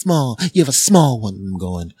penis is small. You have a small one. I'm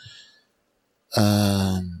going,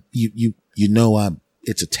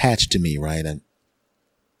 it's attached to me, right? And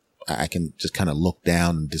I can just kind of look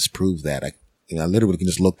down and disprove that. I literally can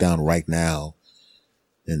just look down right now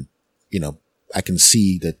and, I can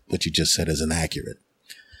see that what you just said is inaccurate.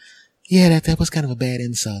 Yeah, that was kind of a bad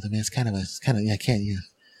insult. I mean, it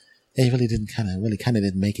really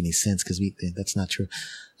didn't make any sense because that's not true.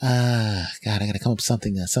 God, I gotta come up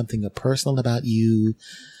with something personal about you.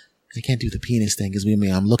 I can't do the penis thing because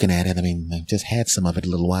I'm looking at it. I mean, I just had some of it a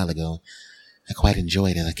little while ago. I quite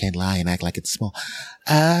enjoyed it. I can't lie and act like it's small.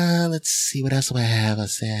 Let's see. What else do I have?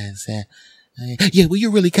 Yeah, well,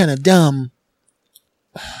 you're really kind of dumb.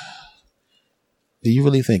 Do you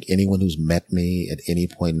really think anyone who's met me at any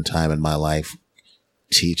point in time in my life,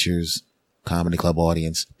 teachers, comedy club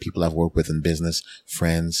audience, people I've worked with in business,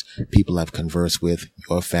 friends, people I've conversed with,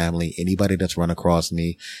 your family, anybody that's run across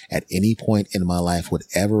me at any point in my life would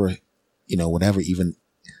ever even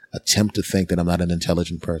attempt to think that I'm not an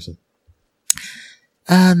intelligent person?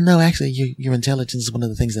 No, actually, your intelligence is one of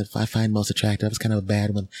the things that I find most attractive. It's kind of a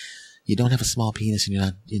bad one. You don't have a small penis and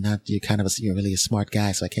you're really a smart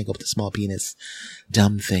guy. So I can't go with the small penis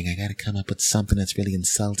dumb thing. I got to come up with something that's really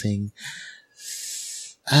insulting.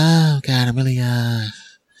 Oh God, I'm really,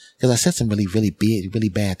 cause I said some really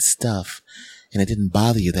bad stuff and it didn't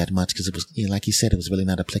bother you that much because it was, like you said, it was really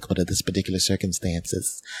not applicable to this particular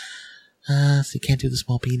circumstances. So you can't do the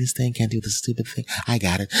small penis thing, can't do the stupid thing. I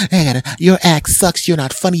got it. Your act sucks. You're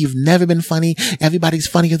not funny. You've never been funny. Everybody's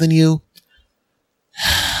funnier than you.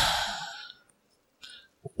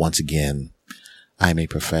 Once again, I'm a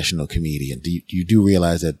professional comedian. You do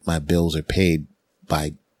realize that my bills are paid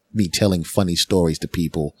by me telling funny stories to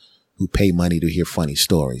people who pay money to hear funny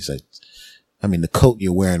stories. I mean, the coat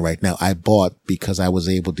you're wearing right now, I bought because I was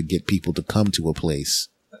able to get people to come to a place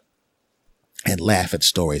and laugh at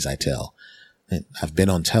stories I tell. And I've been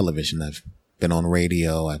on television. I've been on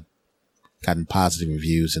radio. I've gotten positive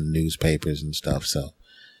reviews in newspapers and stuff. So,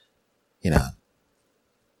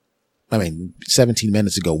 17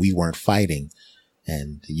 minutes ago, we weren't fighting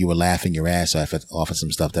and you were laughing your ass off of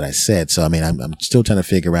some stuff that I said. So, I'm still trying to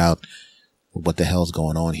figure out what the hell's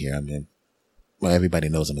going on here. Everybody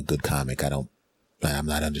knows I'm a good comic. I'm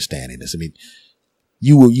not understanding this.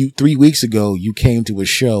 3 weeks ago, you came to a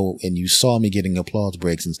show and you saw me getting applause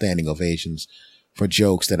breaks and standing ovations for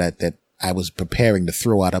jokes that I was preparing to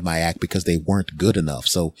throw out of my act because they weren't good enough.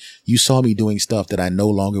 So you saw me doing stuff that I no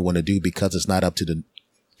longer want to do because it's not up to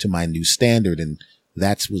my new standard. And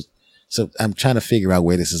so I'm trying to figure out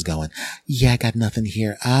where this is going. Yeah, I got nothing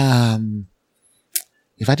here.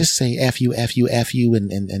 If I just say F you,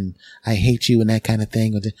 and I hate you and that kind of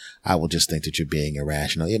thing, I will just think that you're being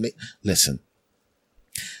irrational. Listen.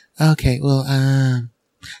 Okay, well,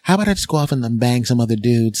 how about I just go off and bang some other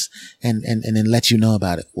dudes and then let you know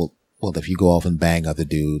about it? Well, if you go off and bang other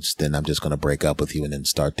dudes, then I'm just going to break up with you and then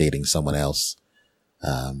start dating someone else.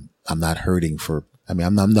 I'm not hurting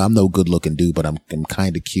I'm no good looking dude, but I'm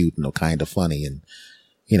kind of cute and kind of funny. And,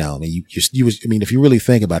 if you really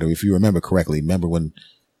think about it, if you remember correctly, when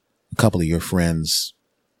a couple of your friends,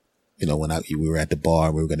 when we were at the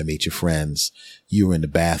bar, we were going to meet your friends, you were in the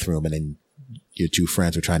bathroom and then your two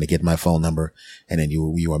friends were trying to get my phone number and then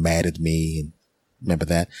you were mad at me. And remember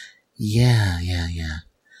that? Yeah.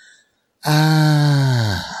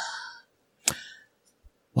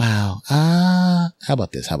 Wow. How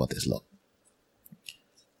about this? Look,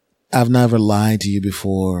 I've never lied to you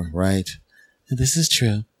before, right? This is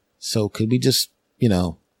true. So could we just,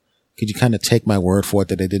 could you kind of take my word for it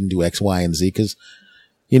that I didn't do X, Y, and Z? Cause,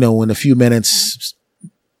 in a few minutes,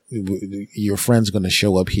 your friend's going to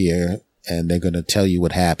show up here and they're going to tell you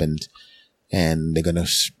what happened and they're going to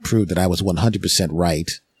prove that I was 100% right.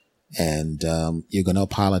 And, you're going to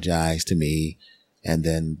apologize to me and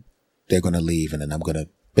then they're going to leave and then I'm going to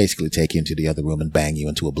basically take you into the other room and bang you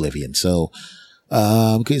into oblivion. So,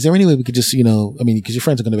 Is there any way we could just, because your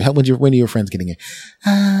friends are going to be, when are your friends getting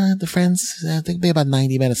in? The friends, I think they're about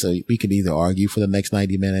 90 minutes. So we could either argue for the next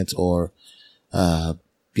 90 minutes or,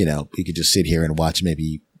 we could just sit here and watch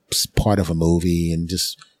maybe part of a movie and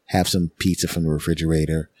just have some pizza from the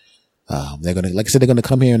refrigerator. They're going to, like I said, they're going to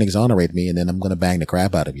come here and exonerate me and then I'm going to bang the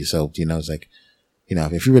crap out of you. So, it's like,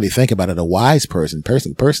 if you really think about it, a wise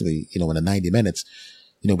personally, in the 90 minutes,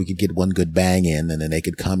 we could get one good bang in and then they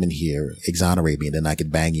could come in here, exonerate me, and then I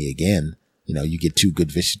could bang you again. You get two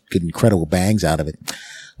good, incredible bangs out of it.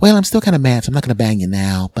 Well, I'm still kind of mad, so I'm not going to bang you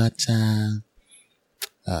now, but,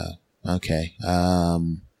 okay.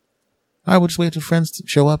 All right, we'll just wait for friends to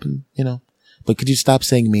show up and, but could you stop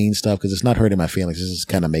saying mean stuff? Cause it's not hurting my feelings. This is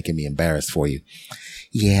kind of making me embarrassed for you.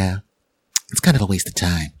 Yeah. It's kind of a waste of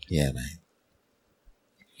time. Yeah, man.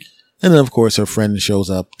 And then of course her friend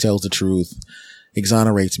shows up, tells the truth,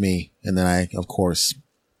 exonerates me. And then I, of course,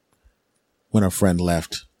 when her friend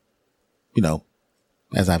left,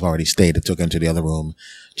 as I've already stated, took her into the other room,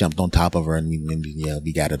 jumped on top of her and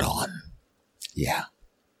we got it on. Yeah.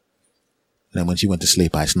 And then when she went to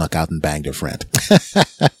sleep, I snuck out and banged her friend.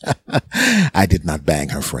 I did not bang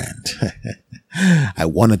her friend. I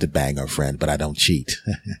wanted to bang her friend, but I don't cheat.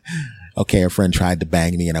 Okay, her friend tried to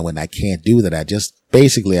bang me and I can't do that. I've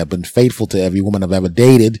been faithful to every woman I've ever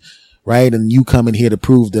dated, right? And you come in here to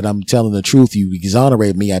prove that I'm telling the truth. You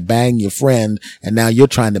exonerate me. I bang your friend and now you're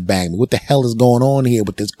trying to bang me. What the hell is going on here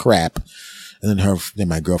with this crap? And then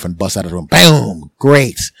my girlfriend busts out of the room. Boom!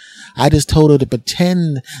 Great. I just told her to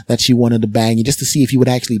pretend that she wanted to bang you just to see if you would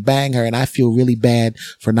actually bang her. And I feel really bad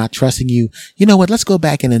for not trusting you. You know what? Let's go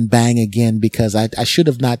back and then bang again because I should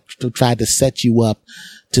have not tried to set you up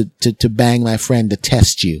to bang my friend to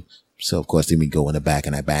test you. So of course, then we go in the back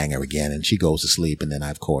and I bang her again and she goes to sleep. And then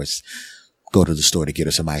I, of course, go to the store to get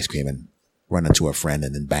her some ice cream and run into her friend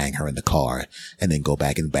and then bang her in the car and then go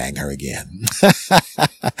back and bang her again.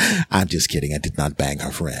 I'm just kidding. I did not bang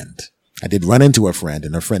her friend. I did run into her friend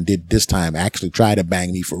and her friend did this time actually try to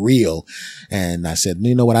bang me for real. And I said,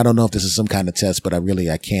 you know what? I don't know if this is some kind of test, but I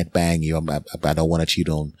can't bang you. I don't want to cheat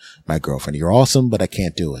on my girlfriend. You're awesome, but I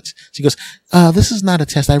can't do it. She goes, this is not a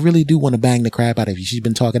test. I really do want to bang the crap out of you. She's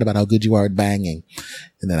been talking about how good you are at banging.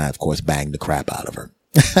 And then I, of course, banged the crap out of her.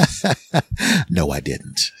 No, I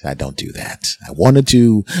didn't. I don't do that. I wanted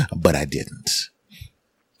to, but I didn't.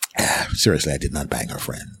 Seriously, I did not bang her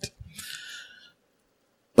friend.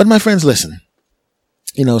 But my friends, listen,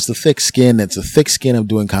 it's the thick skin. It's the thick skin of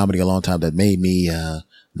doing comedy a long time that made me,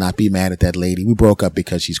 not be mad at that lady. We broke up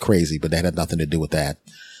because she's crazy, but that had nothing to do with that.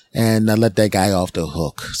 And I let that guy off the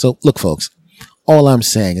hook. So look, folks, all I'm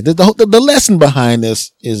saying, the lesson behind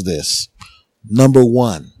this is this. Number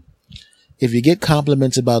one, if you get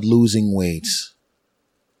compliments about losing weight,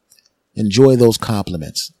 enjoy those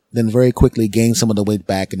compliments. Then very quickly gain some of the weight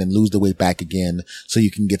back and then lose the weight back again so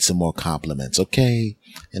you can get some more compliments. Okay.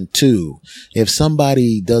 And two, if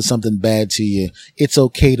somebody does something bad to you, it's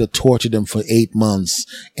okay to torture them for 8 months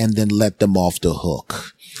and then let them off the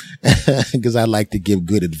hook. Because I like to give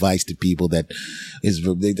good advice to people that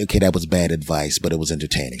was bad advice, but it was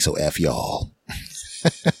entertaining. So F y'all.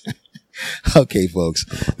 Okay, folks,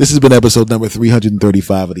 this has been episode number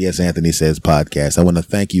 335 of the S. Anthony Says podcast. I want to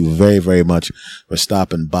thank you very, very much for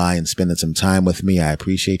stopping by and spending some time with me. I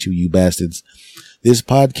appreciate you, you bastards. This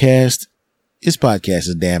podcast is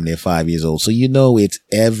damn near 5 years old. So it's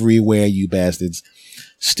everywhere, you bastards.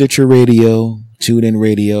 Stitcher Radio, TuneIn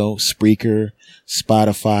Radio, Spreaker,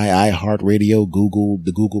 Spotify, iHeartRadio, Google,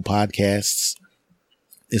 the Google Podcasts.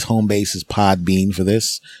 His home base is Podbean for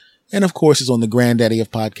this. And of course, it's on the granddaddy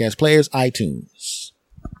of podcast players, iTunes.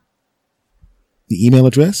 The email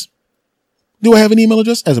address? Do I have an email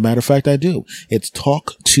address? As a matter of fact, I do. It's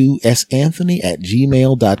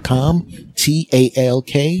talktosanthony@gmail.com.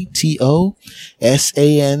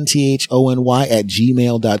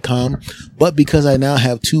 talktosanthony@gmail.com. But because I now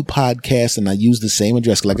have 2 podcasts and I use the same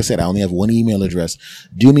address, like I said, I only have 1 email address.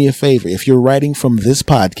 Do me a favor. If you're writing from this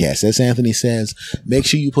podcast, S. Anthony Says, make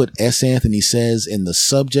sure you put S. Anthony Says in the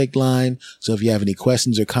subject line. So if you have any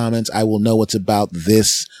questions or comments, I will know it's about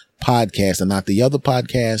this podcast and not the other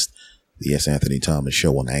podcast, the S. Anthony Thomas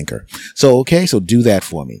Show on Anchor. So do that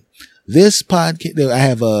for me. This podcast, I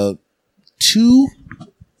have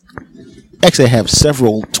I have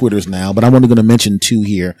several Twitters now, but I'm only going to mention 2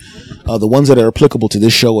 here. The ones that are applicable to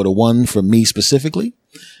this show are the one for me specifically,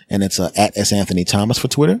 and it's at S. Anthony Thomas for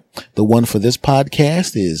Twitter. The one for this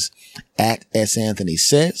podcast is at S. Anthony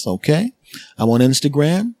Says. Okay. I'm on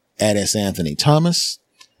Instagram at S. Anthony Thomas.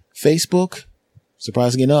 Facebook,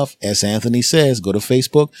 surprisingly enough, S. Anthony Says. Go to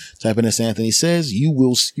Facebook, type in S. Anthony Says. You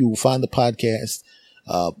will find the podcast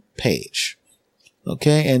page.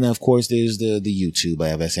 Okay, and of course there's the YouTube. I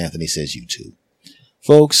have S. Anthony Says YouTube.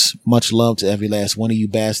 Folks, much love to every last one of you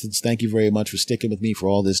bastards. Thank you very much for sticking with me for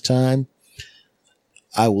all this time.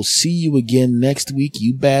 I will see you again next week,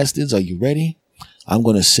 you bastards. Are you ready? I'm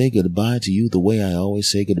going to say goodbye to you the way I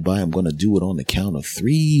always say goodbye. I'm going to do it on the count of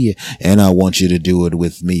 3, and I want you to do it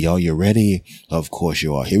with me. Are you ready? Of course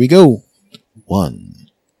you are. Here we go. 1,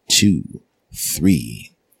 2,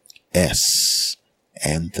 3. S.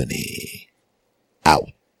 Anthony. Out.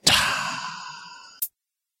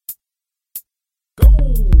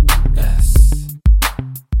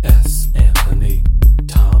 S. Anthony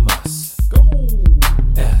Thomas.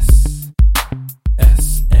 S.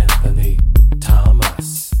 Anthony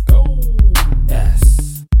Thomas.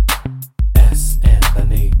 S.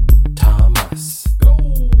 Anthony Thomas.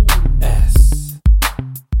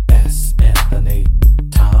 S. Anthony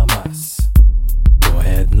Thomas. Go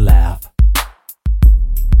ahead and laugh.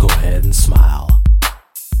 Go ahead and smile.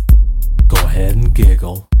 Go ahead and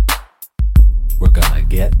giggle. We're gonna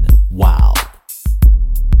get wild.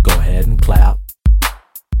 Go ahead and clap.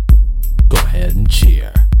 Go ahead and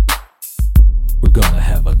cheer. We're gonna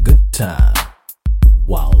have a good time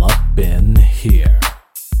while up in here.